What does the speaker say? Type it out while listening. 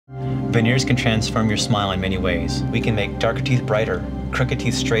Veneers can transform your smile in many ways. We can make darker teeth brighter, crooked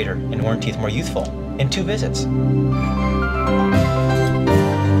teeth straighter, and worn teeth more youthful in 2 visits.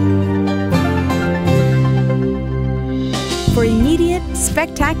 For immediate,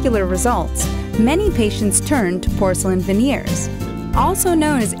 spectacular results, many patients turn to porcelain veneers. Also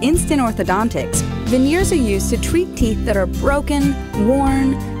known as instant orthodontics, veneers are used to treat teeth that are broken,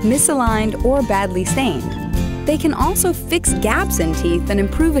 worn, misaligned, or badly stained. They can also fix gaps in teeth and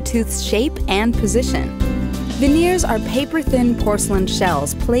improve a tooth's shape and position. Veneers are paper-thin porcelain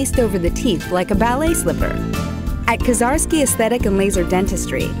shells placed over the teeth like a ballet slipper. At Kozarski Aesthetic and Laser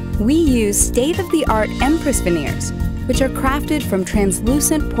Dentistry, we use state-of-the-art Empress veneers, which are crafted from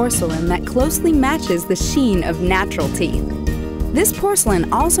translucent porcelain that closely matches the sheen of natural teeth. This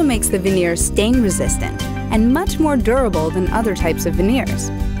porcelain also makes the veneer stain-resistant and much more durable than other types of veneers.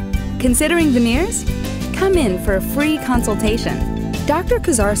 Considering veneers? Come in for a free consultation. Dr.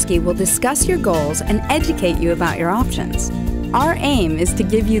 Kozarski will discuss your goals and educate you about your options. Our aim is to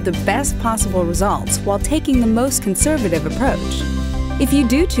give you the best possible results while taking the most conservative approach. If you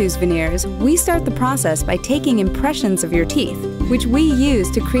do choose veneers, we start the process by taking impressions of your teeth, which we use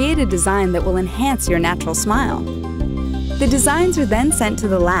to create a design that will enhance your natural smile. The designs are then sent to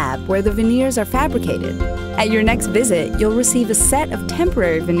the lab where the veneers are fabricated. At your next visit, you'll receive a set of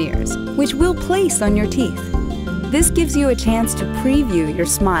temporary veneers, which we'll place on your teeth. This gives you a chance to preview your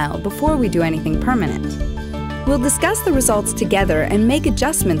smile before we do anything permanent. We'll discuss the results together and make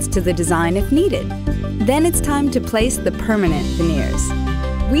adjustments to the design if needed. Then it's time to place the permanent veneers.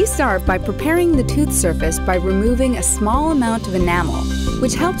 We start by preparing the tooth surface by removing a small amount of enamel,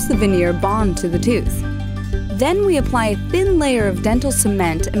 which helps the veneer bond to the tooth. Then we apply a thin layer of dental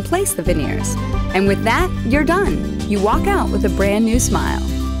cement and place the veneers. And with that, you're done. You walk out with a brand new smile.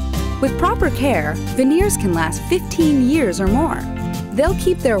 With proper care, veneers can last 15 years or more. They'll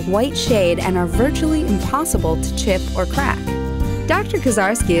keep their white shade and are virtually impossible to chip or crack. Dr.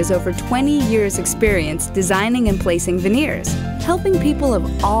 Kozarski has over 20 years' experience designing and placing veneers, helping people of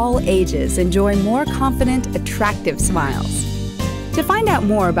all ages enjoy more confident, attractive smiles. To find out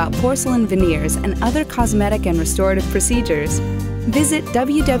more about porcelain veneers and other cosmetic and restorative procedures, visit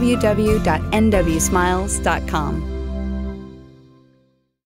www.nwsmiles.com.